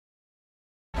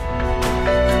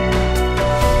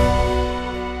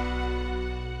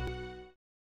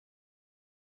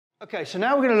Okay, so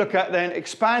now we're going to look at then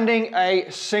expanding a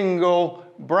single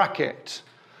bracket.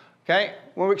 Okay,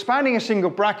 when we're expanding a single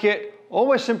bracket, all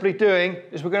we're simply doing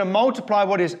is we're going to multiply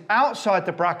what is outside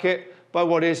the bracket by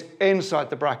what is inside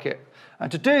the bracket. And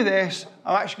to do this,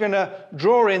 I'm actually going to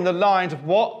draw in the lines of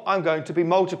what I'm going to be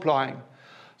multiplying.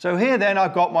 So here then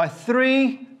I've got my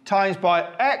 3 times by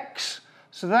x,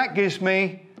 so that gives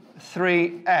me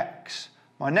 3x.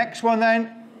 My next one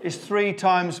then is 3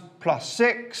 times plus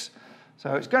 6,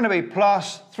 so it's going to be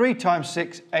plus 3 times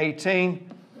 6, 18.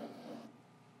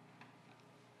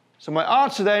 So my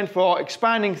answer then for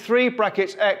expanding 3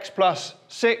 brackets x plus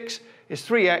 6 is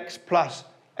 3x plus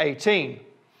 18.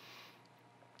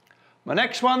 My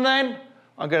next one then,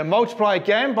 I'm going to multiply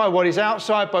again by what is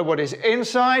outside by what is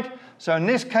inside. So in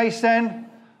this case then,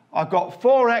 I've got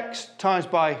 4x times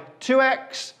by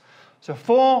 2x. So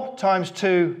 4 times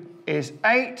 2 is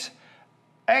 8.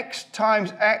 X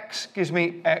times x gives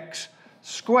me x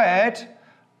squared.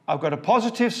 I've got a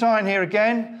positive sign here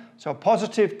again, so a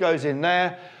positive goes in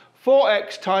there.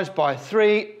 4x times by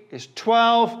 3 is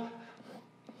 12,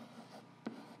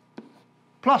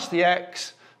 plus the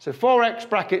x. So 4x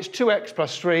brackets 2x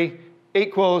plus 3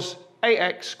 equals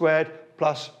 8x squared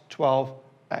plus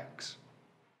 12x.